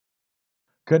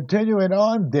Continuing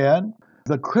on then,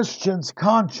 the Christian's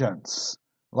conscience,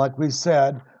 like we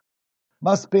said,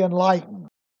 must be enlightened.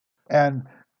 And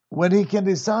when he can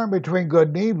discern between good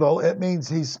and evil, it means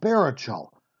he's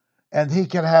spiritual and he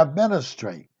can have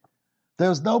ministry.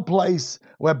 There's no place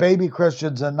where baby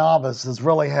Christians and novices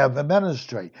really have a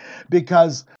ministry,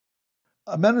 because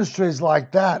ministries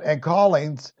like that and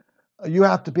callings, you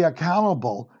have to be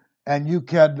accountable and you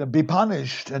can be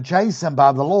punished and chastened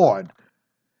by the Lord.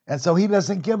 And so he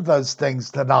doesn't give those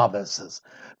things to novices.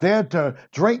 They're to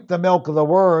drink the milk of the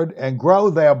word and grow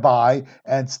thereby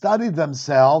and study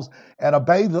themselves and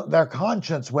obey their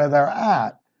conscience where they're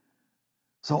at.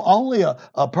 So only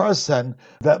a person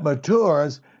that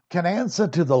matures can answer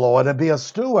to the Lord and be a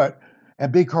steward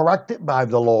and be corrected by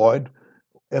the Lord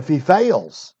if he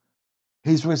fails.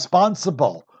 He's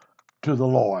responsible to the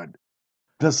Lord.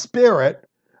 The spirit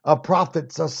of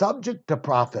prophets are subject to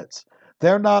prophets.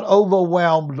 They're not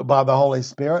overwhelmed by the Holy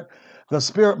Spirit. The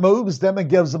Spirit moves them and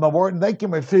gives them a word, and they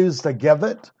can refuse to give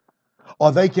it,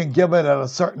 or they can give it at a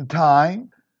certain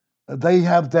time. They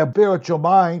have their spiritual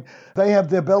mind. They have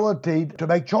the ability to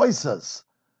make choices.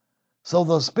 So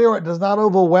the Spirit does not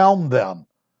overwhelm them.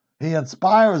 He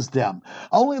inspires them.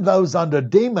 Only those under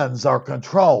demons are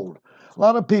controlled. A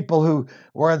lot of people who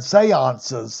were in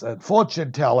seances and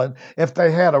fortune telling, if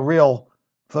they had a real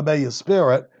familiar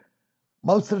spirit,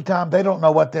 most of the time they don't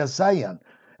know what they're saying.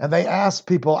 And they ask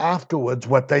people afterwards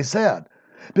what they said,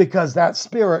 because that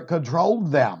spirit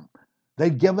controlled them.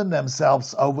 They'd given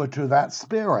themselves over to that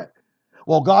spirit.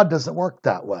 Well, God doesn't work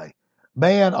that way.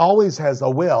 Man always has a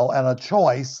will and a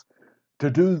choice to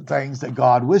do things that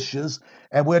God wishes,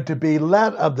 and we're to be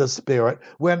led of the Spirit.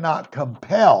 We're not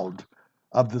compelled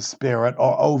of the Spirit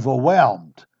or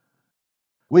overwhelmed.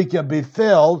 We can be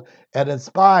filled and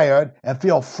inspired and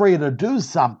feel free to do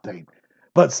something,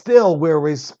 but still we're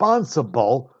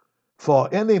responsible for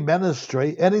any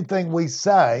ministry, anything we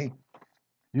say.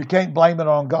 You can't blame it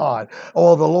on God.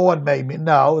 Oh, the Lord made me.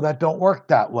 No, that don't work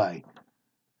that way.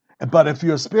 But if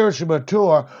you're spiritually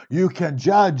mature, you can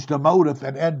judge the motive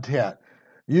and intent.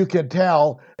 You can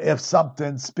tell if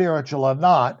something's spiritual or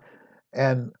not,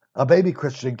 and a baby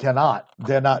Christian cannot.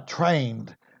 They're not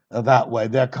trained that way.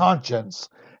 Their conscience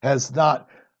has not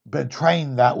been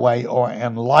trained that way or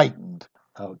enlightened.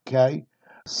 Okay?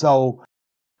 So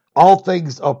all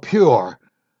things are pure.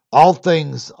 All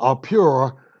things are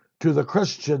pure to the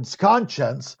Christian's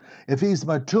conscience. If he's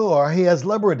mature, he has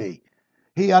liberty.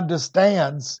 He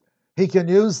understands he can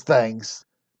use things,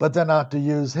 but they're not to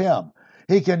use him.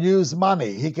 He can use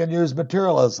money. He can use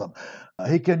materialism.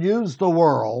 He can use the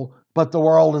world, but the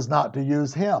world is not to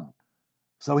use him.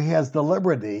 So he has the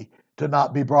liberty to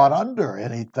not be brought under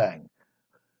anything.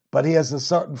 But he has a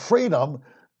certain freedom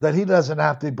that he doesn't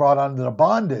have to be brought under the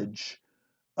bondage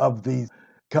of these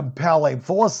compelling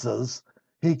forces.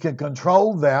 He can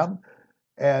control them,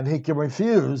 and he can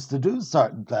refuse to do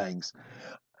certain things.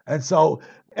 And so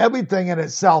everything in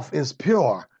itself is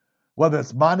pure, whether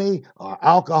it's money or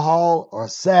alcohol or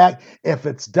sex, if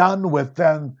it's done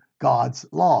within God's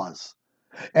laws.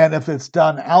 And if it's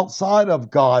done outside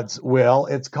of God's will,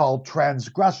 it's called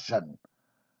transgression.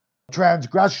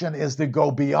 Transgression is to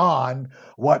go beyond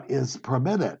what is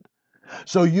permitted.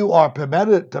 So you are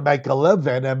permitted to make a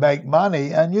living and make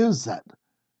money and use it.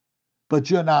 But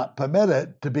you're not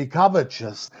permitted to be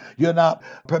covetous. You're not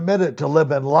permitted to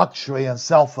live in luxury and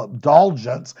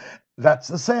self-indulgence. That's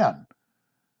a sin.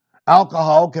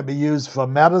 Alcohol can be used for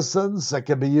medicines. It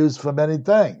can be used for many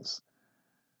things.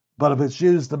 But if it's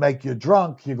used to make you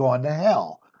drunk, you're going to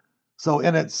hell. So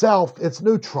in itself, it's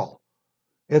neutral.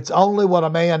 It's only what a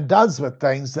man does with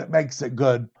things that makes it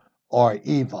good or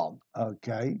evil.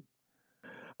 Okay,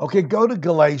 go to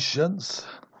Galatians.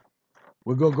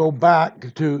 We're going to go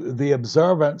back to the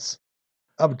observance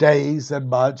of days and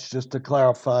months just to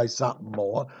clarify something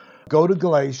more. Go to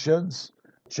Galatians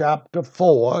chapter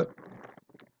 4,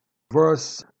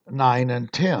 verse 9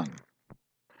 and 10.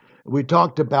 We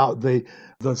talked about the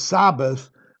Sabbath.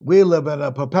 We live in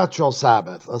a perpetual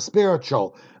Sabbath, a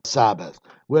spiritual Sabbath.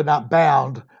 We're not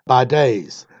bound by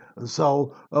days.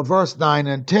 So verse 9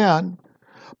 and 10,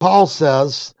 Paul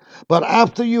says, but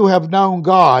after you have known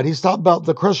God, he's talking about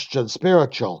the Christian,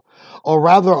 spiritual, or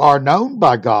rather are known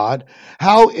by God,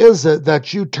 how is it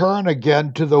that you turn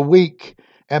again to the weak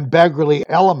and beggarly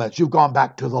elements? You've gone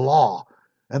back to the law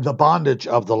and the bondage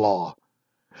of the law,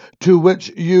 to which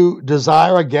you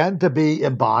desire again to be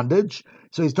in bondage.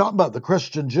 So he's talking about the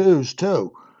Christian Jews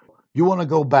too. You want to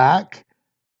go back?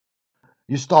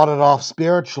 You started off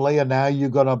spiritually, and now you're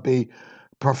going to be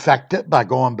perfected by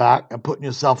going back and putting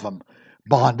yourself in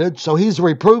bondage. So he's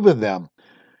reproving them.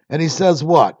 And he says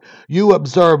what? You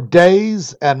observe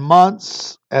days and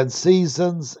months and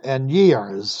seasons and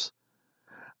years.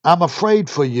 I'm afraid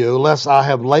for you, lest I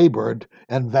have labored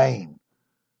in vain.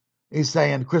 He's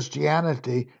saying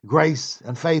Christianity, grace,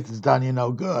 and faith has done you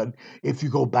no good if you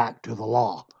go back to the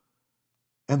law.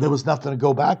 And there was nothing to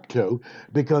go back to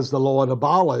because the Lord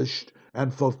abolished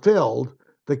and fulfilled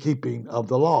the keeping of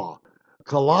the law.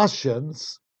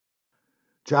 Colossians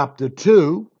chapter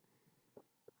 2,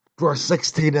 verse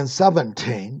 16 and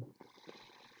 17.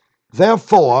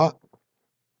 Therefore,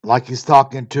 like he's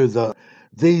talking to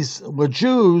these were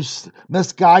Jews,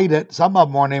 misguided. Some of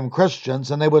them were named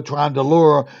Christians, and they were trying to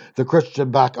lure the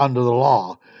Christian back under the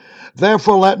law.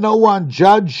 Therefore, let no one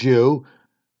judge you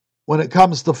when it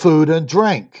comes to food and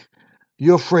drink.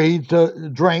 You're free to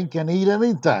drink and eat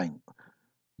anything.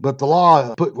 But the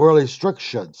law put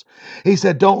restrictions. He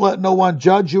said, don't let no one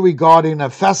judge you regarding a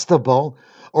festival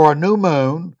or a new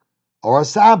moon or a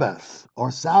Sabbath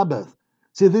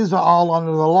See, these are all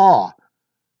under the law.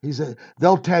 He said,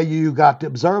 they'll tell you got to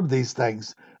observe these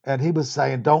things. And he was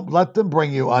saying, don't let them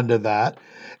bring you under that.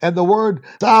 And the word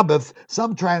Sabbath,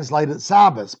 some translate it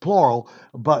Sabbaths, plural,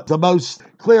 but the most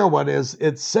clear one is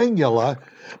it's singular.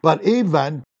 But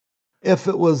even if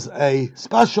it was a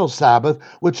special Sabbath,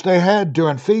 which they had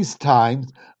during feast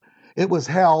times, it was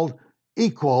held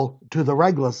equal to the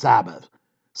regular Sabbath.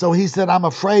 So he said, I'm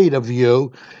afraid of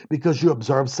you because you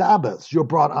observe Sabbaths. You're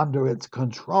brought under its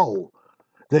control.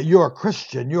 That you're a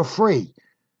Christian, you're free.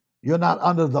 You're not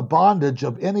under the bondage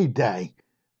of any day.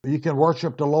 You can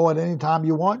worship the Lord anytime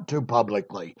you want to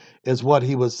publicly, is what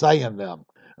he was saying them.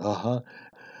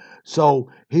 So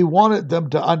he wanted them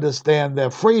to understand their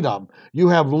freedom. You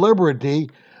have liberty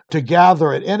to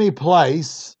gather at any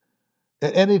place,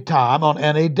 at any time, on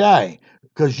any day,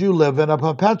 because you live in a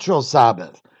perpetual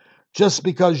Sabbath. Just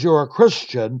because you're a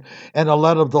Christian and a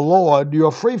led of the Lord,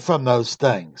 you're free from those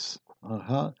things.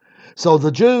 So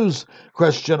the Jews,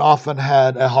 Christian, often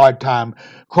had a hard time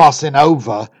crossing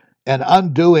over and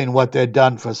undoing what they'd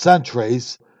done for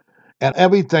centuries. And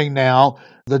everything now,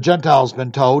 the Gentiles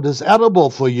been told, is edible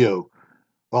for you.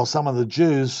 Well, some of the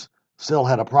Jews still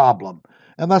had a problem.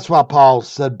 And that's why Paul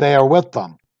said, bear with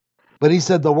them. But he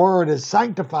said the word has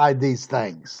sanctified these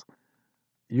things.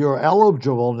 You're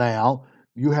eligible now.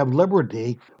 You have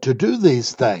liberty to do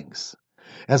these things.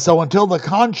 And so until the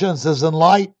conscience is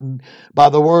enlightened by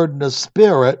the word and the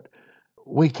spirit,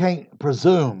 we can't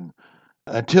presume.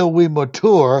 Until we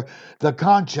mature, the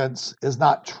conscience is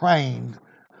not trained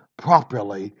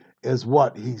properly, is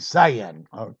what he's saying.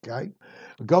 Okay?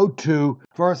 Go to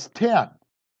verse 10.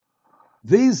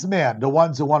 These men, the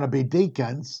ones who want to be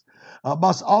deacons,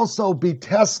 must also be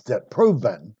tested,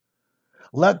 proven.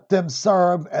 Let them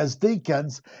serve as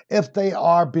deacons if they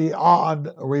are beyond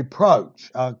reproach.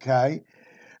 Okay?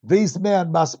 These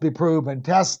men must be proven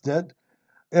tested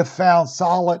if found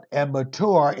solid and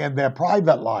mature in their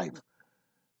private life.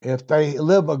 If they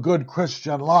live a good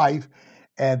Christian life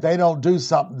and they don't do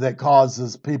something that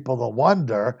causes people to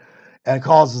wonder and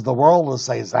causes the world to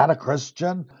say, is that a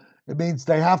Christian? It means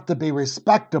they have to be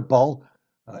respectable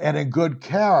and in good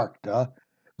character.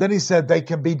 Then he said they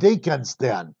can be deacons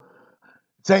then.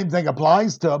 Same thing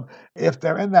applies to them. If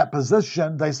they're in that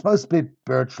position, they're supposed to be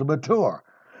spiritually mature.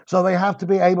 So they have to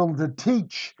be able to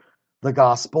teach the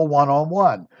gospel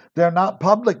one-on-one. They're not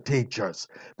public teachers.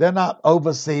 They're not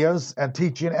overseers and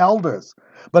teaching elders.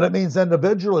 But it means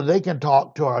individually they can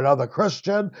talk to another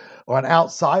Christian or an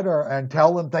outsider and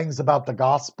tell them things about the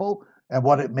gospel and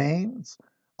what it means.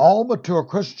 All mature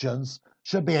Christians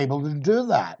should be able to do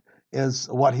that, is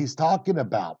what he's talking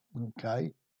about.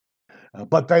 Okay?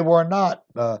 But they were not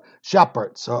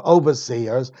shepherds or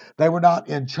overseers. They were not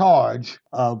in charge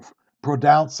of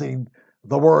pronouncing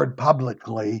the word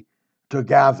publicly to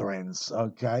gatherings,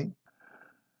 okay?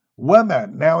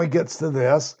 Women, now he gets to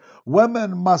this,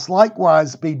 women must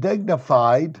likewise be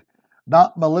dignified,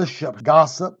 not malicious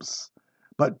gossips,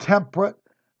 but temperate,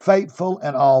 faithful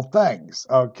in all things,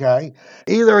 okay?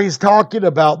 Either he's talking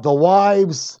about the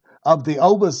wives of the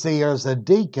overseers and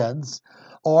deacons,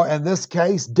 or in this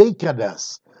case,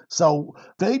 deaconess. So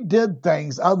they did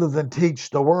things other than teach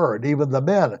the word, even the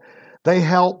men. They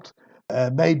helped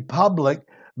and made public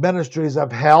ministries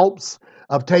of helps,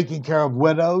 of taking care of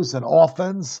widows and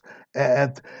orphans.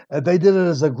 And they did it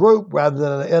as a group rather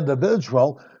than an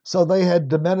individual. So they had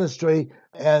the ministry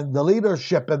and the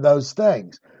leadership in those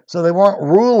things. So they weren't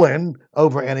ruling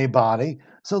over anybody.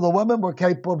 So the women were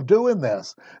capable of doing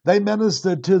this. They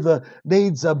ministered to the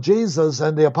needs of Jesus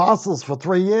and the apostles for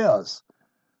 3 years.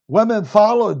 Women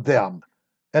followed them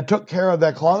and took care of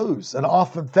their clothes and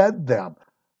often fed them.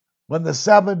 When the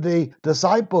 70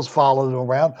 disciples followed them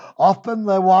around, often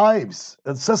their wives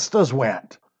and sisters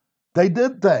went. They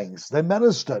did things. They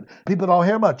ministered. People don't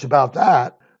hear much about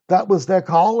that. That was their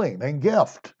calling and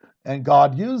gift, and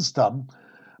God used them,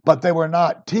 but they were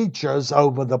not teachers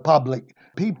over the public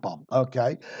people,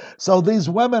 okay? So these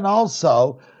women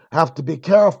also have to be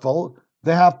careful.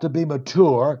 They have to be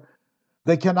mature.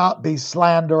 They cannot be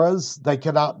slanderers. They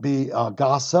cannot be a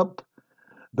gossip.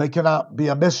 They cannot be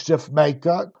a mischief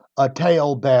maker, a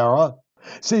talebearer.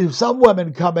 See, some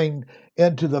women coming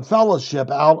into the fellowship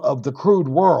out of the crude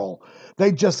world,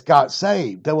 they just got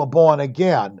saved. They were born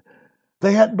again.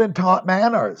 They hadn't been taught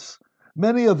manners.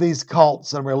 Many of these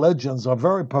cults and religions are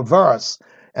very perverse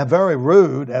and very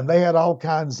rude, and they had all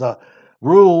kinds of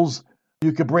rules.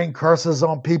 You could bring curses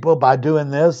on people by doing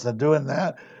this and doing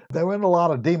that. They were in a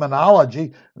lot of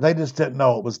demonology. They just didn't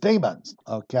know it was demons,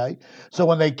 okay? So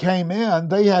when they came in,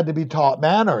 they had to be taught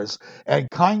manners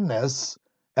and kindness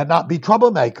and not be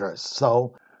troublemakers.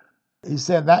 So he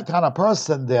said that kind of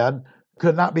person then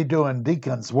could not be doing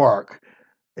deacon's work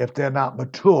if they're not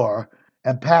mature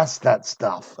and past that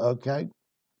stuff, okay?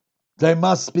 They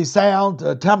must be sound,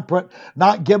 temperate,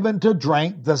 not given to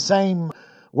drink, the same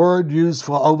word used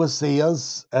for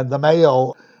overseers and the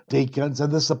male deacons,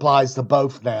 and this applies to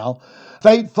both now.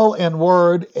 Faithful in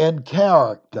word and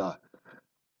character.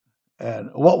 And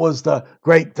what was the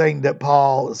great thing that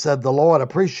Paul said the Lord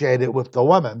appreciated with the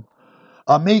women?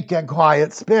 A meek and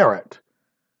quiet spirit.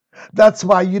 That's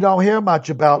why you don't hear much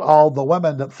about all the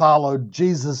women that followed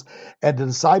Jesus and the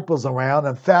disciples around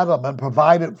and fed them and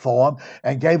provided for them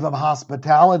and gave them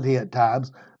hospitality at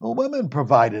times. Well, women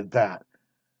provided that.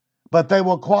 But they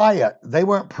were quiet. They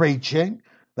weren't preaching.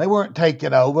 They weren't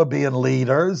taking over, being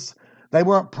leaders. They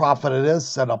weren't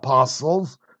prophetess and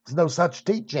apostles. There's no such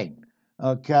teaching,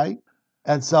 okay?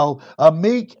 And so a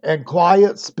meek and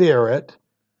quiet spirit,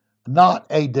 not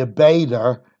a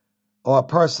debater or a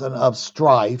person of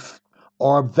strife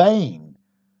or vain.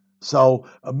 So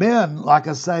men, like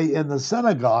I say, in the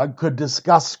synagogue could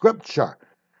discuss Scripture.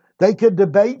 They could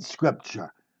debate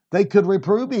Scripture. They could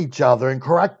reprove each other and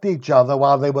correct each other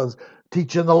while they was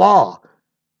teaching the law.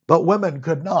 But women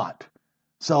could not.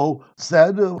 So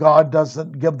said God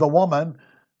doesn't give the woman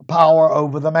power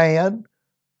over the man,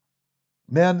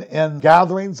 men in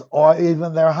gatherings, or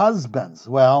even their husbands.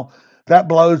 Well, that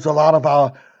blows a lot of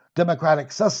our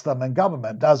democratic system and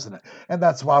government, doesn't it? And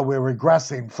that's why we're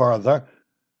regressing further.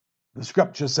 The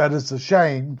scripture said it's a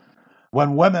shame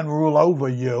when women rule over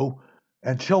you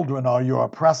and children are your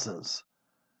oppressors.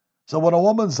 So when a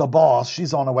woman's a boss,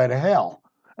 she's on her way to hell.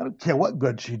 I don't care what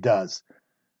good she does.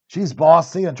 She's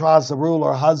bossy and tries to rule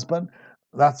her husband.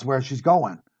 That's where she's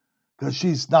going because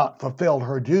she's not fulfilled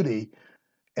her duty.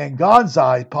 In God's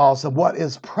eyes, Paul said, what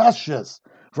is precious,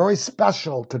 very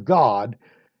special to God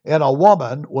in a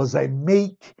woman was a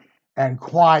meek and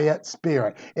quiet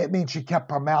spirit. It means she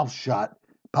kept her mouth shut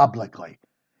publicly.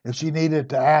 If she needed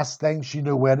to ask things, she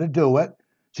knew where to do it.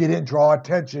 She didn't draw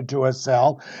attention to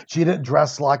herself. She didn't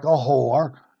dress like a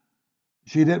whore.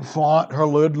 She didn't flaunt her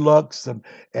good looks and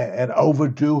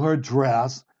overdo her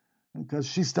dress because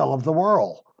she's still of the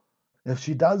world. If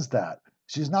she does that,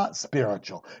 she's not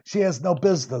spiritual. She has no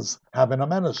business having a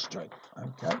ministry.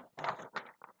 Okay.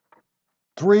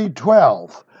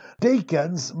 3:12.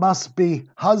 Deacons must be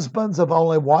husbands of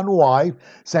only one wife,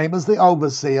 same as the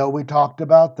overseer. We talked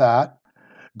about that.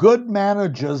 Good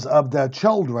managers of their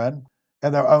children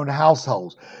and their own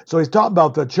households. So he's talking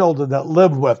about the children that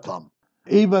live with them.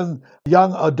 Even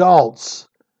young adults,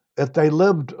 if they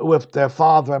lived with their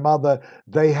father and mother,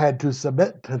 they had to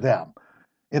submit to them.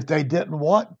 If they didn't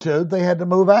want to, they had to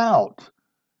move out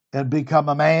and become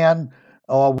a man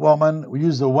or a woman. We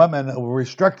use the women, it will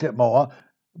restrict it more,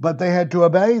 but they had to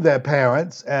obey their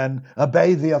parents and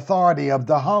obey the authority of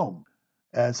the home.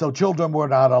 And so children were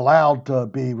not allowed to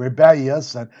be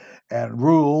rebellious and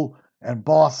rule and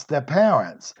boss their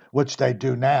parents, which they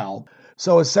do now.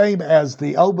 So the same as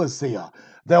the overseer.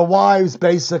 Their wives,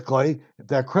 basically, if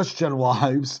they're Christian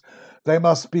wives, they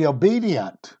must be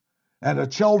obedient, and the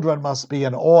children must be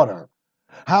in order.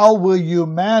 How will you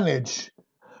manage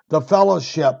the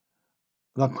fellowship,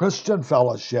 the Christian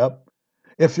fellowship,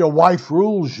 if your wife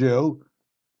rules you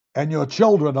and your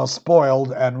children are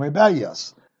spoiled and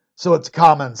rebellious? So it's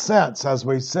common sense, as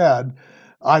we said.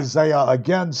 Isaiah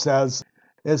again says,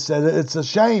 it's a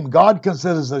shame. God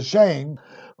considers a shame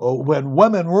when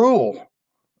women rule.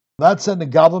 That's in the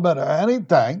government or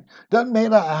anything. Doesn't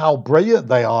matter how brilliant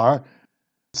they are.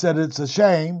 He said it's a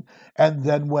shame. And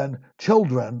then when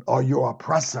children are your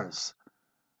oppressors.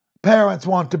 Parents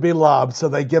want to be loved, so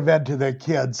they give in to their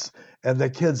kids, and their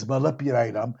kids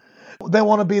manipulate them. They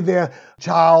want to be their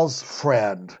child's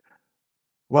friend.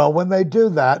 Well, when they do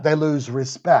that, they lose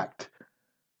respect.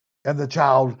 And the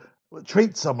child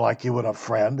treats them like he would a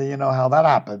friend. And you know how that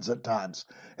happens at times.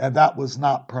 And that was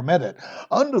not permitted.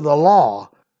 Under the law,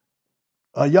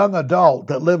 a young adult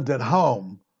that lived at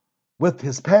home with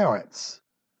his parents,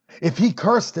 if he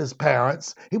cursed his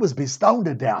parents, he was be stoned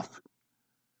to death.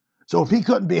 So if he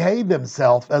couldn't behave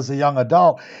himself as a young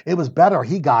adult, it was better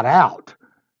he got out,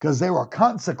 because there were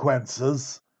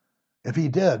consequences if he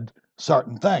did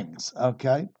certain things,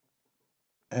 okay?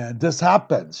 And this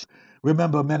happens.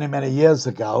 Remember many, many years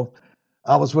ago,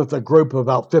 I was with a group of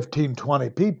about 15, 20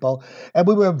 people, and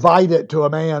we were invited to a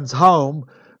man's home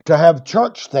to have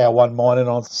church there one morning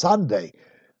on Sunday.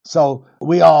 So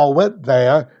we all went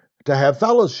there to have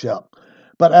fellowship.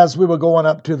 But as we were going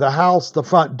up to the house, the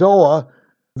front door,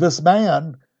 this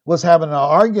man was having an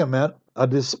argument, a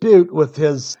dispute with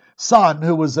his son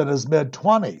who was in his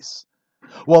mid-20s.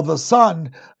 Well, the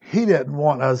son, he didn't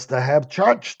want us to have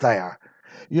church there.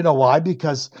 You know why?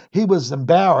 Because he was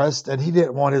embarrassed and he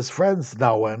didn't want his friends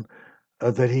knowing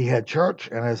that he had church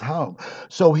in his home.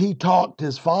 So he talked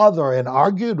his father and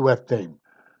argued with him.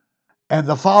 And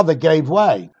the father gave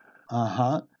way.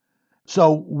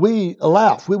 So we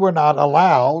left. We were not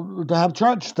allowed to have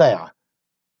church there.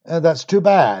 And that's too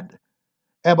bad.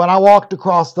 And when I walked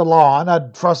across the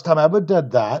lawn, first time I ever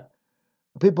did that,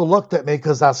 people looked at me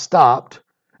because I stopped,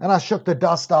 and I shook the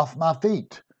dust off my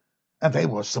feet. And they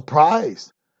were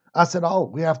surprised. I said, oh,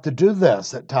 we have to do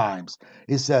this at times.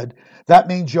 He said, that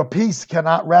means your peace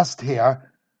cannot rest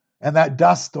here, and that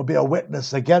dust will be a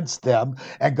witness against them,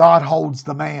 and God holds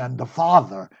the man, the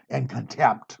father, in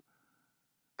contempt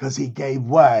because he gave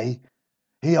way.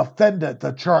 He offended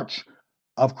the church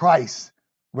of Christ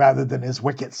rather than his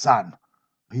wicked son.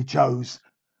 He chose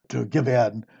to give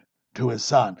in to his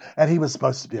son, and he was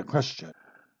supposed to be a Christian.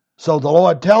 So the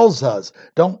Lord tells us,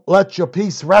 don't let your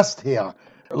peace rest here.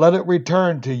 Let it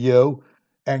return to you,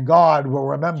 and God will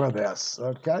remember this,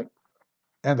 okay?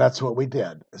 And that's what we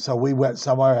did. So we went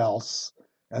somewhere else,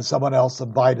 and someone else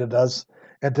invited us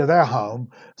into their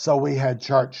home. So we had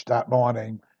church that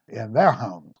morning in their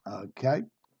home, okay?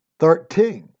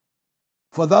 13.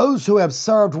 For those who have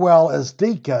served well as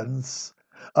deacons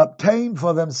obtain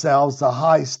for themselves a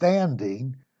high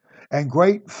standing and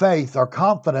great faith or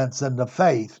confidence in the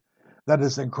faith that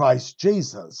is in Christ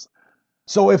Jesus.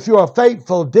 So if you're a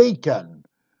faithful deacon,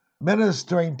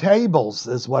 ministering tables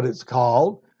is what it's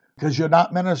called, because you're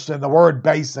not ministering the word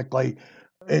basically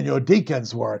in your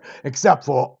deacon's word, except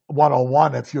for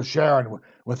one-on-one if you're sharing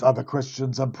with other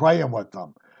Christians and praying with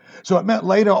them. So it meant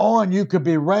later on you could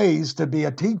be raised to be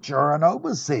a teacher or an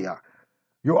overseer.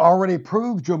 You already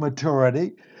proved your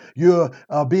maturity. You're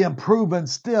being proven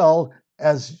still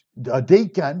as a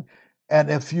deacon, and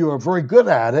if you are very good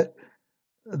at it,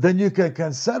 then you can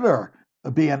consider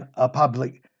being a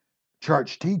public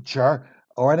church teacher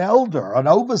or an elder, an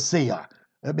overseer.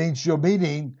 It means you're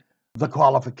meeting the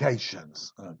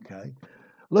qualifications. Okay,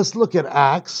 let's look at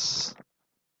Acts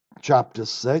chapter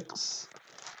 6.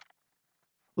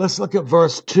 Let's look at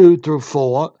verse 2 through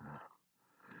 4.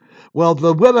 Well,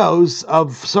 the widows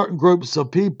of certain groups of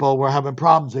people were having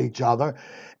problems with each other,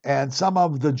 and some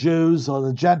of the Jews or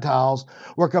the Gentiles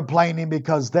were complaining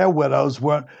because their widows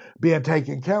weren't being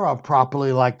taken care of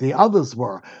properly like the others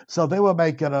were. So they were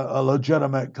making a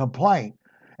legitimate complaint,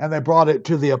 and they brought it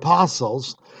to the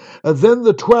apostles. And then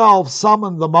the 12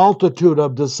 summoned the multitude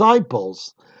of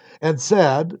disciples and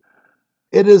said,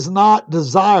 it is not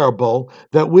desirable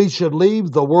that we should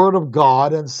leave the word of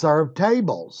God and serve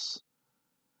tables.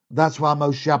 That's why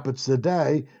most shepherds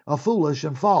today are foolish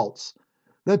and false.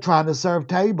 They're trying to serve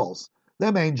tables.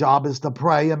 Their main job is to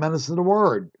pray and minister the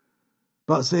word.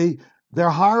 But see, they're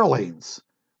hirelings.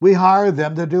 We hire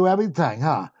them to do everything,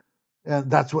 huh?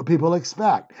 And that's what people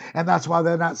expect. And that's why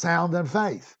they're not sound in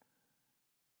faith.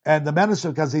 And the minister,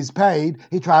 because he's paid,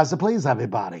 he tries to please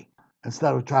everybody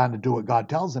instead of trying to do what God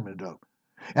tells him to do.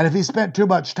 And if he spent too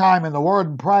much time in the word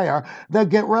and prayer, they'll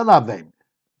get rid of him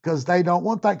because they don't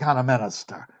want that kind of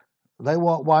minister. They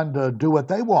want one to do what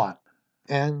they want.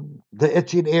 And the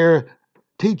itching ear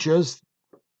teachers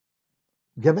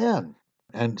give in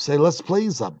and say, let's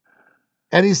please them.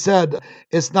 And he said,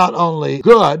 it's not only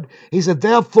good. He said,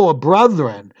 therefore,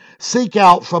 brethren, seek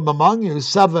out from among you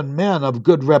 7 men of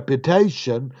good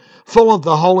reputation, full of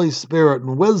the Holy Spirit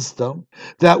and wisdom,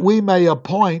 that we may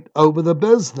appoint over the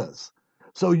business.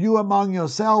 So you among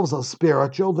yourselves are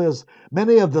spiritual. There's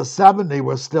many of the 70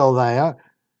 were still there.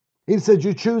 He said,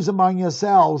 you choose among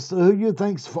yourselves who you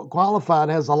think's qualified,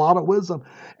 has a lot of wisdom,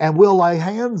 and we'll lay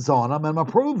hands on them and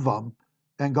approve them,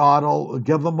 and God will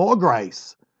give them more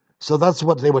grace. So that's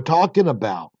what they were talking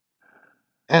about.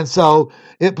 And so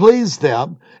it pleased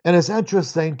them. And it's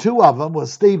interesting, two of them were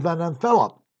Stephen and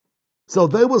Philip. So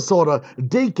they were sort of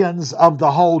deacons of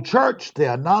the whole church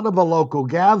then, not of a local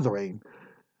gathering,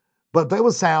 but they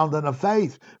were sound in the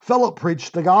faith. Philip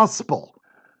preached the gospel.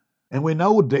 And we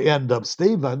know the end of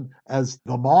Stephen as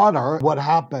the martyr, what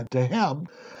happened to him.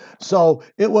 So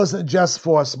it wasn't just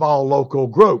for a small local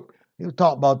group. He was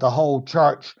talking about the whole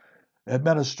church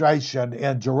administration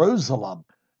in Jerusalem.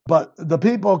 But the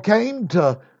people came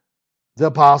to the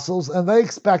apostles and they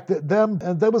expected them,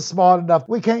 and they were smart enough.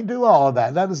 We can't do all of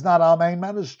that. That is not our main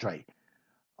ministry.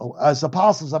 As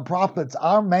apostles and prophets,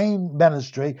 our main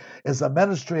ministry is a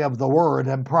ministry of the word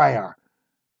and prayer.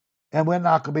 And we're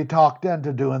not going to be talked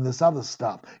into doing this other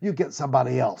stuff. You get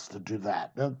somebody else to do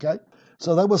that, okay?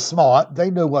 So they were smart.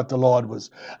 They knew what the Lord was.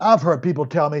 I've heard people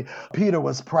tell me Peter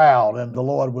was proud and the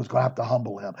Lord was going to have to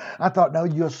humble him. I thought, no,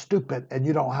 you're stupid and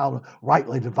you don't know how to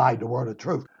rightly divide the word of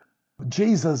truth.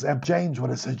 Jesus and James would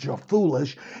have said, you're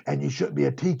foolish and you shouldn't be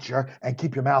a teacher and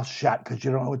keep your mouth shut because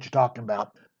you don't know what you're talking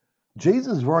about.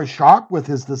 Jesus is very sharp with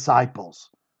his disciples.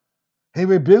 He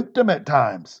rebuked them at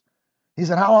times. He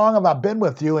said, how long have I been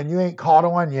with you and you ain't caught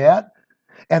on yet?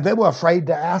 And they were afraid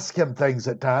to ask him things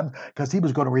at times because he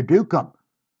was going to rebuke them.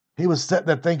 He was sitting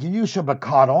there thinking, you should be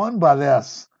caught on by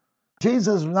this.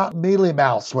 Jesus was not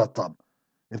mealy-mouthed with them.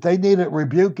 If they needed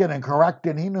rebuking and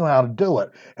correcting, he knew how to do it.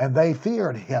 And they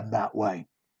feared him that way.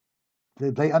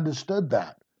 They understood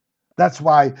that. That's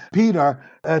why Peter,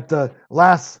 at the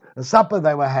last supper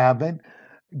they were having,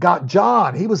 got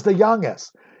John. He was the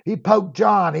youngest. He poked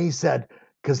John. He said,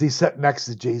 because he's sitting next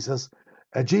to Jesus,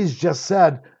 and Jesus just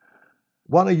said,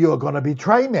 one of you are going to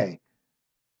betray me.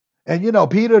 And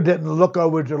Peter didn't look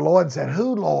over to the Lord and said,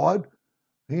 who, Lord?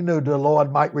 He knew the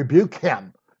Lord might rebuke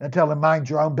him and tell him, mind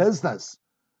your own business.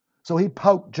 So he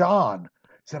poked John,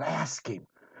 said, ask him.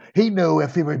 He knew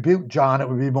if he rebuked John, it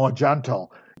would be more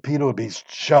gentle. Peter would be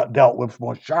dealt with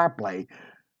more sharply.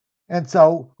 And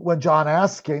so when John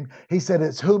asked him, he said,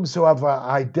 it's whomsoever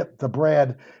I dip the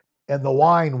bread and the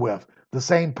wine with, the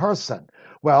same person.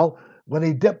 Well, when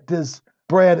he dipped his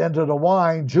bread into the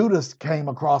wine, Judas came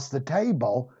across the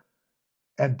table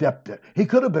and dipped it. He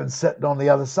could have been sitting on the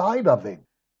other side of him.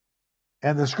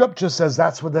 And the scripture says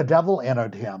that's when the devil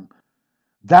entered him.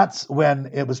 That's when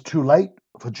it was too late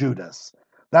for Judas.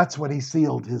 That's when he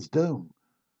sealed his doom.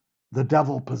 The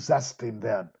devil possessed him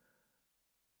then.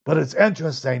 But it's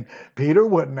interesting, Peter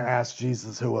wouldn't ask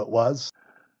Jesus who it was.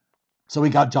 So he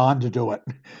got John to do it.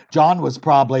 John was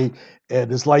probably in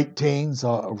his late teens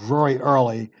or very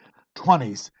early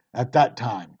 20s at that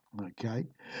time. Okay.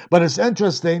 But it's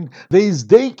interesting, these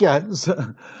deacons,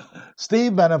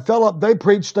 Stephen and Philip, they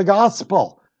preached the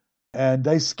gospel. And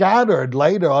they scattered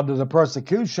later under the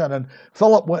persecution, and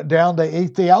Philip went down to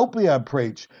Ethiopia and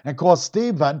preached. And of course,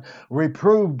 Stephen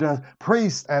reproved the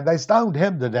priest, and they stoned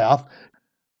him to death.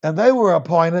 And they were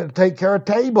appointed to take care of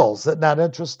tables. Isn't that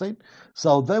interesting?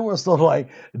 So they were sort of like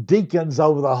deacons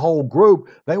over the whole group.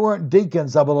 They weren't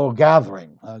deacons of a little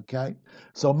gathering, okay?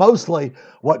 So mostly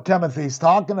what Timothy's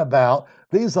talking about,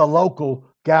 these are local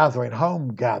gathering,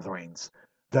 home gatherings,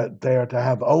 that they're to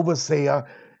have overseer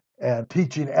and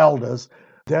teaching elders.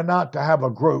 They're not to have a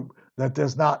group that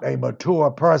there's not a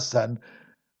mature person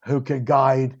who can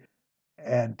guide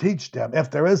and teach them.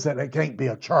 If there isn't, it can't be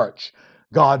a church.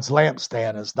 God's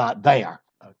lampstand is not there,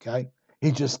 okay?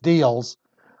 He just deals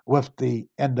with the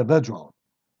individual.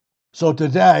 So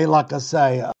today, like I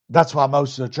say, that's why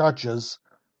most of the churches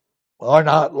are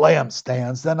not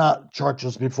lampstands. They're not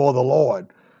churches before the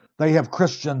Lord. They have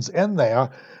Christians in there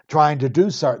trying to do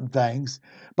certain things.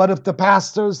 But if the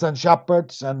pastors and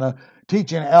shepherds and the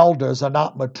teaching elders are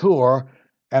not mature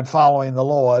and following the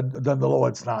Lord, then the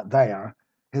Lord's not there.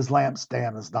 His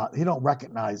lampstand is not, he don't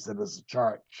recognize it as a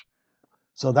church.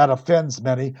 So that offends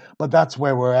many, but that's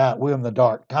where we're at. We're in the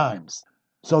dark times.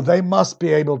 So they must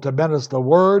be able to minister the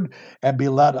word and be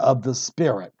led of the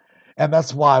Spirit. And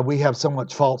that's why we have so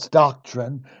much false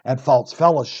doctrine and false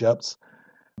fellowships,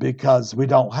 because we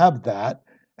don't have that,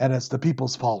 and it's the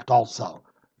people's fault also.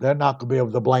 They're not going to be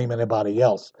able to blame anybody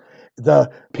else.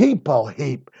 The people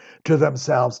heap to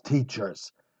themselves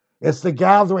teachers. It's the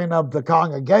gathering of the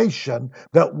congregation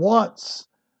that wants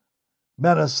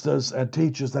ministers and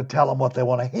teachers that tell them what they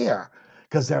want to hear,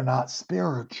 because they're not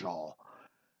spiritual.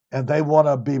 And they want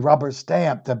to be rubber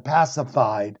stamped and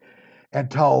pacified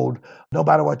and told, no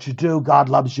matter what you do, God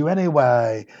loves you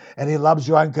anyway, and he loves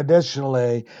you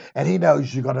unconditionally, and he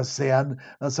knows you're going to sin,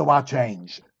 so why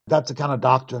change? That's the kind of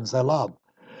doctrines they love.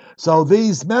 So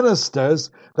these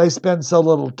ministers, they spend so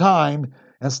little time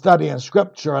and studying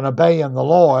Scripture and obeying the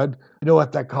Lord, you know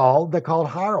what they're called? They're called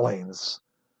hirelings.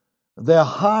 They're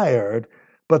hired,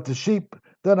 but the sheep,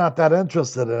 they're not that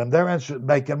interested in them. They're interested in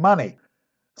making money.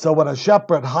 So when a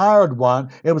shepherd hired one,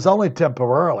 it was only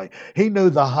temporarily. He knew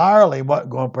the hireling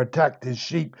wasn't going to protect his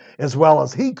sheep as well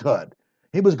as he could.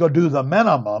 He was going to do the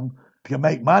minimum to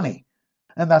make money.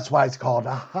 And that's why it's called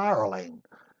a hireling.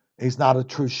 He's not a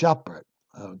true shepherd.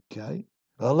 Okay.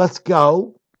 Well, let's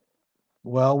go.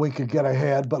 Well, we could get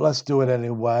ahead, but let's do it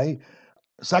anyway.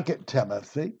 2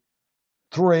 Timothy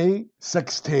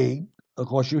 3:16. Of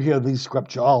course, you hear these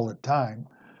scriptures all the time.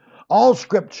 All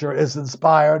Scripture is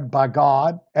inspired by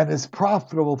God and is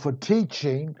profitable for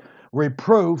teaching,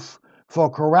 reproof, for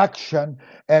correction,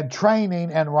 and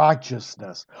training in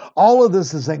righteousness. All of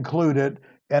this is included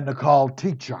in the called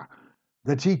teacher,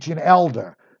 the teaching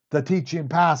elder, the teaching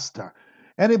pastor.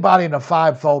 Anybody in a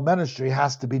fivefold ministry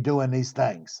has to be doing these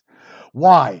things.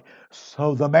 Why?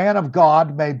 So the man of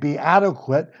God may be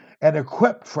adequate and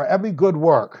equipped for every good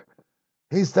work.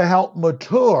 He's to help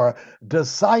mature,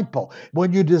 disciple.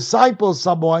 When you disciple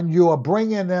someone, you are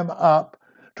bringing them up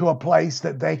to a place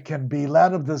that they can be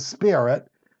led of the Spirit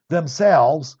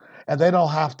themselves, and they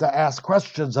don't have to ask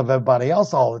questions of everybody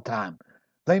else all the time.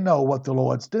 They know what the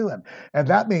Lord's doing, and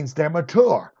that means they're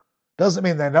mature. Doesn't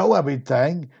mean they know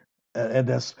everything in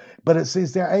this, but it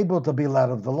seems they're able to be led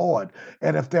of the Lord.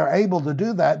 And if they're able to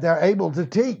do that, they're able to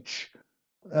teach.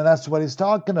 And that's what he's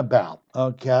talking about,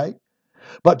 okay?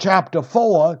 But chapter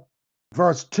 4,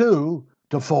 verse 2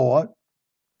 to 4,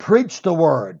 preach the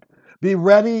word. Be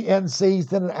ready in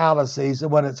season and out of season,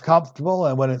 when it's comfortable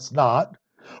and when it's not.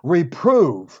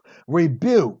 Reprove,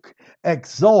 rebuke,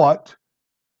 exhort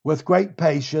with great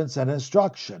patience and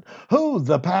instruction. Who?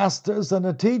 The pastors and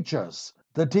the teachers,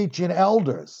 the teaching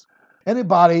elders.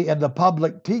 Anybody in the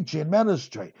public teaching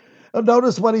ministry.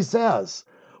 Notice what he says.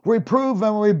 Reprove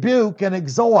and rebuke and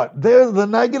exhort. They're the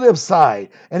negative side,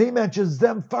 and he mentions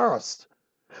them first.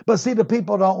 But see, the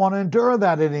people don't want to endure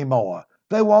that anymore.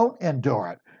 They won't endure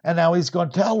it. And now he's going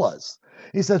to tell us.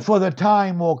 He says, for the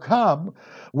time will come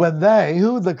when they,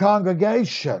 who the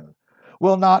congregation,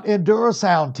 will not endure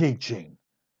sound teaching,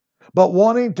 but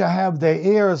wanting to have their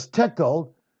ears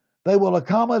tickled, they will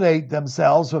accommodate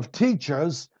themselves with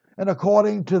teachers and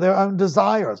according to their own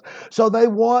desires. So they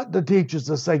want the teachers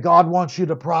to say, God wants you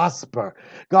to prosper.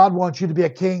 God wants you to be a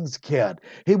king's kid.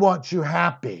 He wants you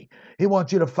happy. He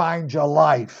wants you to find your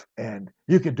life, and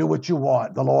you can do what you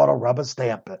want. The Lord will rubber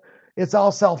stamp it. It's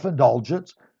all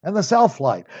self-indulgence, and the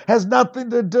self-life has nothing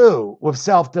to do with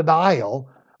self-denial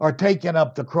or taking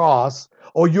up the cross,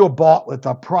 or you're bought with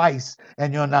a price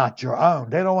and you're not your own.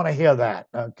 They don't want to hear that,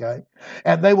 okay?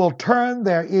 And they will turn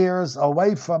their ears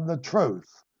away from the truth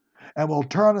and will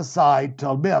turn aside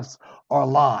to myths or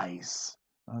lies,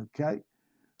 okay?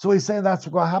 So he's saying that's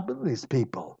what's going to happen to these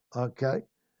people, okay?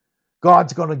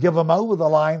 God's going to give them over the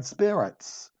lying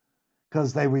spirits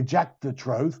because they reject the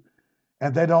truth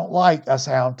and they don't like a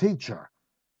sound teacher.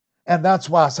 And that's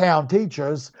why sound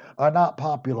teachers are not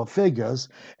popular figures,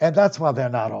 and that's why they're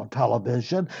not on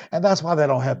television, and that's why they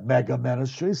don't have mega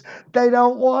ministries. They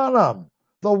don't want them.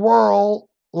 The world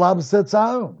loves its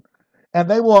own, and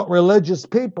they want religious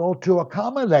people to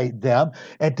accommodate them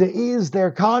and to ease their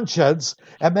conscience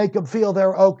and make them feel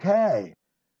they're okay.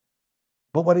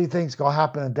 But what do you think is going to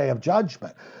happen in the day of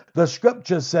judgment? The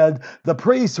scripture said the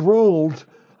priests ruled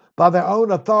by their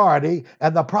own authority,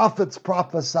 and the prophets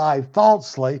prophesy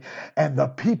falsely, and the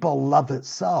people love it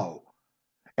so.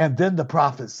 And then the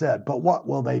prophet said, but what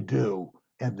will they do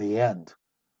in the end?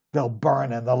 They'll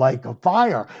burn in the lake of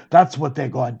fire. That's what they're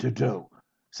going to do.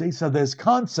 See, so there's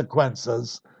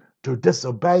consequences to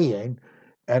disobeying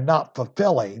and not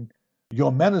fulfilling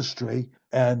your ministry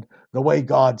and the way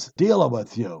God's dealing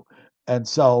with you. And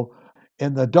so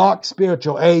in the dark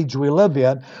spiritual age we live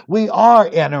in, we are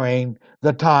entering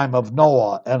the time of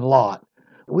Noah and Lot.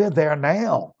 We're there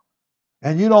now.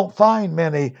 And you don't find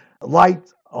many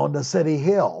lights on the city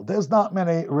hill. There's not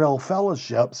many real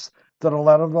fellowships that are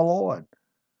led of the Lord.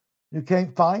 You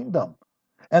can't find them.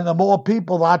 And the more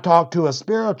people I talk to are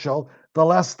spiritual, the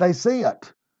less they see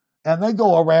it. And they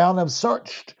go around and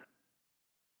searched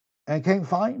and can't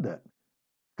find it.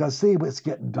 Because, see, it's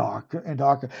getting darker and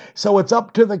darker. So it's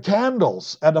up to the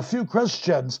candles and a few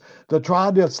Christians to try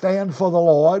to stand for the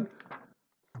Lord.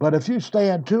 But if you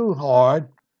stand too hard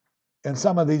in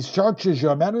some of these churches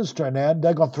you're ministering in,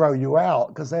 they're going to throw you out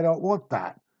because they don't want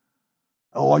that.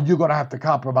 Or you're going to have to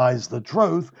compromise the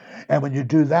truth. And when you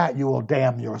do that, you will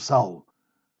damn your soul.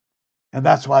 And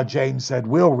that's why James said,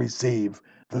 we'll receive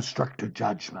the stricter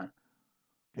judgment.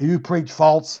 If you preach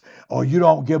false or you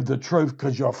don't give the truth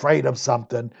because you're afraid of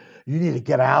something, you need to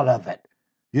get out of it.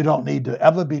 You don't need to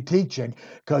ever be teaching,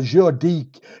 because you're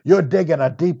digging a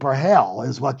deeper hell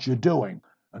is what you're doing.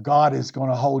 God is going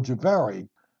to hold you very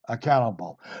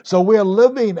accountable. So we're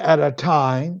living at a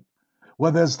time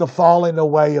where there's the falling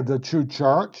away of the true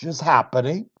church is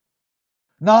happening.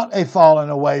 Not a falling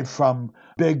away from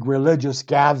big religious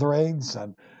gatherings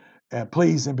and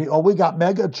pleasing people. Oh, we got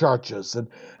mega churches, and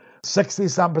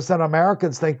 60-some% of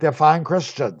Americans think they're fine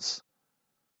Christians.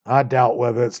 I doubt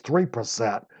whether it's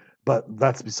 3%, but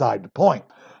that's beside the point.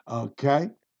 Okay?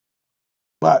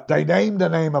 But they name the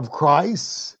name of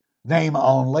Christ, name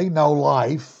only, no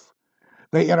life.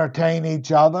 They entertain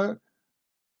each other.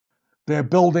 They're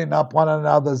building up one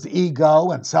another's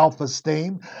ego and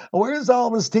self-esteem. Where's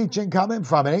all this teaching coming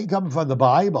from? It ain't coming from the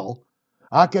Bible.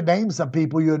 I could name some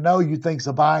people you think's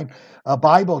a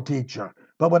Bible teacher.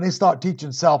 But when they start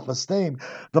teaching self-esteem,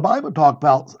 the Bible talked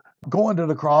about going to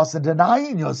the cross and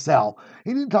denying yourself.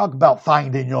 He didn't talk about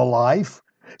finding your life.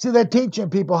 See, they're teaching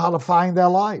people how to find their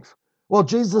life. Well,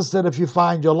 Jesus said if you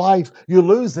find your life, you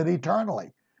lose it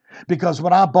eternally. Because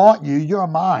when I bought you, you're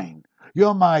mine.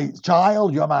 You're my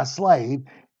child, you're my slave,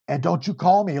 and don't you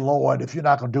call me Lord if you're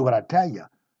not going to do what I tell you.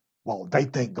 Well, they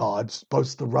think God's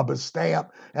supposed to rubber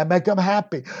stamp and make them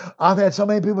happy. I've had so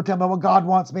many people tell me, well, God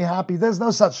wants me happy. There's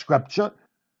no such scripture.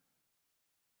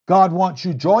 God wants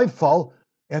you joyful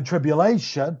in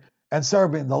tribulation and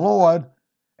serving the Lord,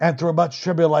 and through much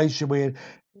tribulation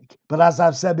but as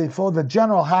I've said before, the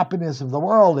general happiness of the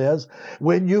world is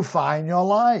when you find your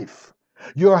life.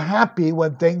 You're happy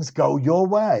when things go your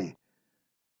way.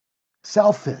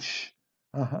 Selfish.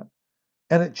 And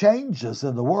it changes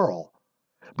in the world.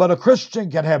 But a Christian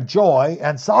can have joy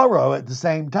and sorrow at the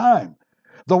same time.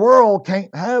 The world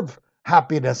can't have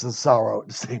happiness and sorrow at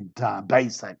the same time,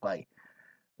 basically.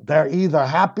 They're either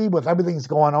happy with everything's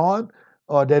going on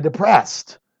or they're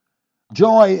depressed.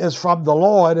 Joy is from the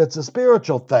Lord. It's a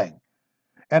spiritual thing.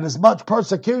 And as much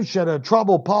persecution and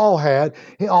trouble Paul had,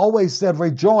 he always said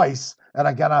rejoice. And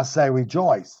again, I say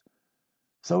rejoice.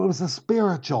 So it was a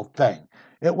spiritual thing.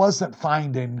 It wasn't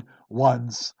finding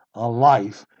one's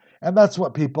life. And that's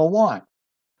what people want.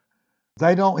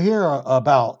 They don't hear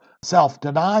about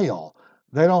self-denial.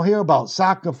 They don't hear about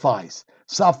sacrifice,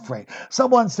 suffering.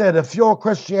 Someone said if your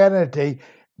Christianity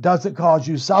doesn't cause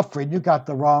you suffering, you got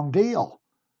the wrong deal.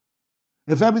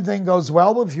 If everything goes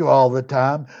well with you all the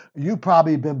time, you've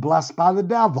probably been blessed by the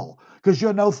devil because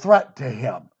you're no threat to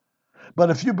him. But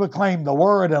if you proclaim the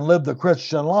word and live the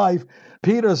Christian life,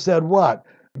 Peter said what?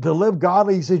 To live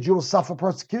godly, he said, you will suffer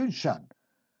persecution.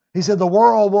 He said, the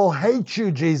world will hate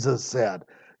you, Jesus said.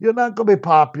 You're not going to be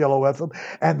popular with them.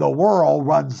 And the world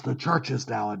runs the churches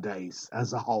nowadays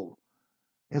as a whole.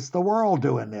 It's the world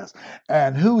doing this.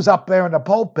 And who's up there in the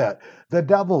pulpit? The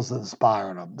devil's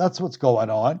inspiring them. That's what's going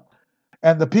on.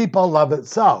 And the people love it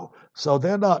so. So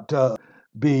they're not to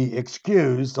be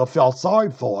excused or felt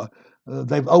sorry for.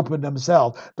 They've opened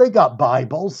themselves. They got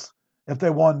Bibles if they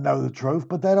want to know the truth,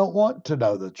 but they don't want to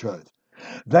know the truth.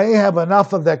 They have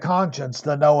enough of their conscience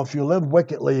to know if you live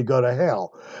wickedly, you go to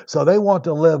hell. So they want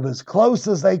to live as close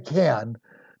as they can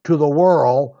to the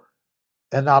world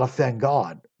and not offend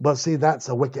God. But see, that's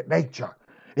a wicked nature.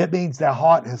 It means their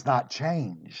heart has not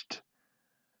changed.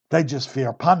 They just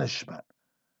fear punishment.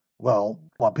 Well,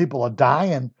 when people are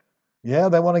dying, yeah,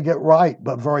 they want to get right,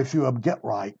 but very few of them get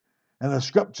right. And the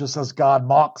scripture says God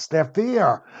mocks their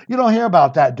fear. You don't hear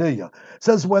about that, do you? It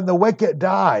says when the wicked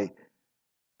die,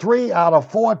 3 out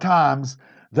of 4 times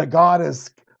that God is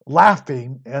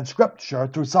laughing in Scripture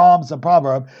through Psalms and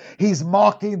Proverbs, he's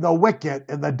mocking the wicked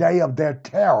in the day of their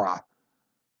terror.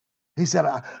 He said,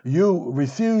 you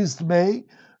refused me,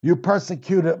 you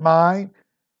persecuted mine,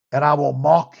 and I will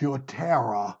mock your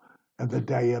terror in the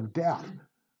day of death.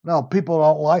 No, people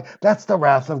don't like. That's the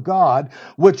wrath of God,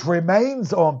 which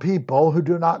remains on people who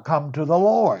do not come to the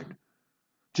Lord.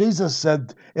 Jesus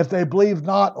said, if they believe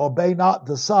not, obey not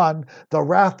the Son, the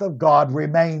wrath of God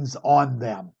remains on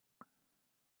them.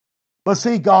 But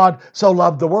see, God so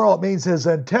loved the world, it means his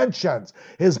intentions,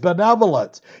 his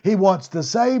benevolence. He wants to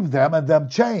save them and them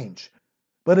change.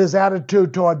 But his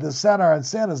attitude toward the sinner and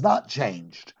sin has not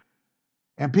changed.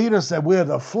 And Peter said, we're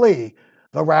to flee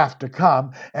the wrath to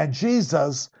come. And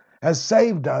Jesus has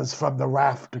saved us from the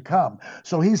wrath to come.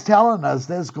 So he's telling us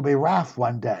there's going to be wrath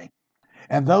one day.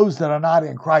 And those that are not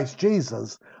in Christ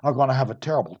Jesus are going to have a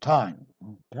terrible time.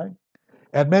 Okay?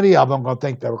 And many of them are going to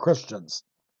think they're Christians.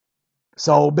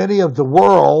 So many of the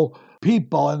world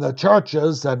people in the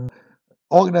churches and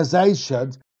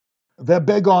organizations, they're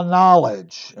big on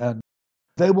knowledge. And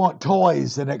they want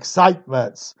toys and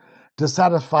excitements to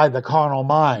satisfy the carnal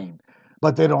mind.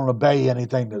 But they don't obey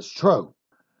anything that's true.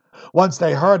 Once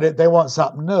they heard it, they want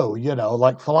something new,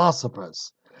 like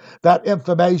philosophers. That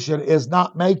information is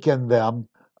not making them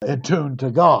in tune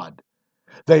to God.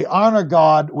 They honor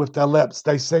God with their lips.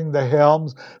 They sing the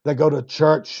hymns. They go to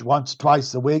church once,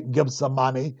 twice a week and give some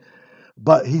money.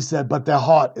 But he said, but their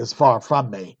heart is far from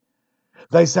me.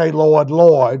 They say, Lord,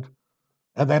 Lord,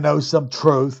 and they know some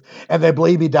truth, and they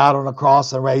believe he died on the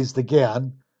cross and raised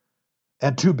again,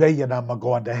 and 2 billion of them are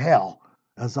going to hell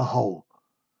as a whole.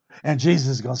 And Jesus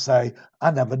is going to say,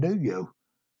 I never knew you.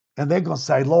 And they're going to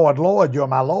say, Lord, Lord, you're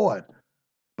my Lord.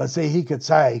 But see, he could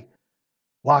say,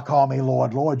 why call me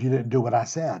Lord, Lord? You didn't do what I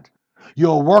said.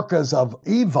 You're workers of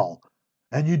evil,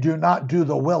 and you do not do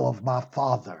the will of my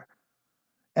Father.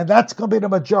 And that's going to be the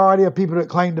majority of people that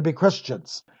claim to be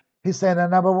Christians. He's saying they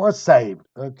never were saved,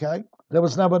 okay? There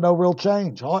was never no real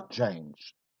change, heart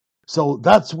change. So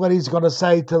that's what he's going to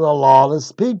say to the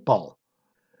lawless people.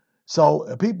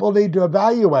 So people need to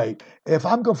evaluate. If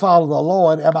I'm going to follow the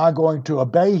Lord, am I going to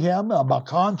obey him on my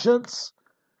conscience?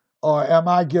 Or am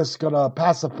I just going to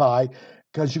pacify?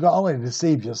 Because you can only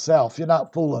deceive yourself. You're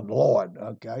not fooling the Lord,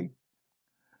 okay?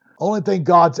 Only thing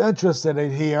God's interested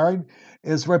in hearing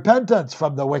is repentance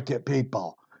from the wicked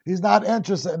people. He's not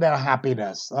interested in their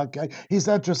happiness, okay? He's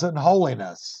interested in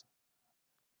holiness.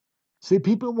 See,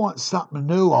 people want something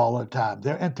new all the time.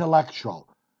 They're intellectual.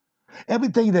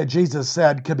 Everything that Jesus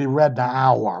said could be read in an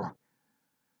hour.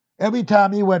 Every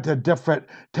time he went to different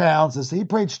towns, he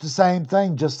preached the same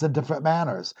thing, just in different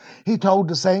manners. He told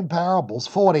the same parables,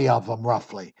 40 of them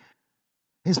roughly.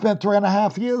 He spent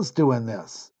 3.5 years doing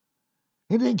this.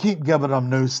 He didn't keep giving them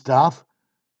new stuff.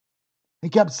 He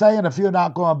kept saying, if you're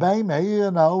not going to obey me,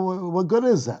 what good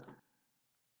is it?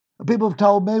 People have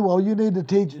told me, well, you need to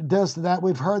teach this and that.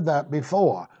 We've heard that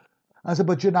before. I said,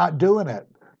 but you're not doing it.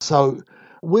 So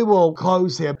we will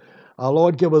close here.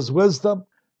 Lord, give us wisdom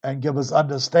and give us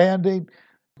understanding.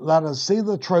 Let us see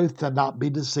the truth and not be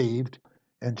deceived.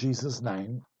 In Jesus'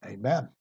 name, amen.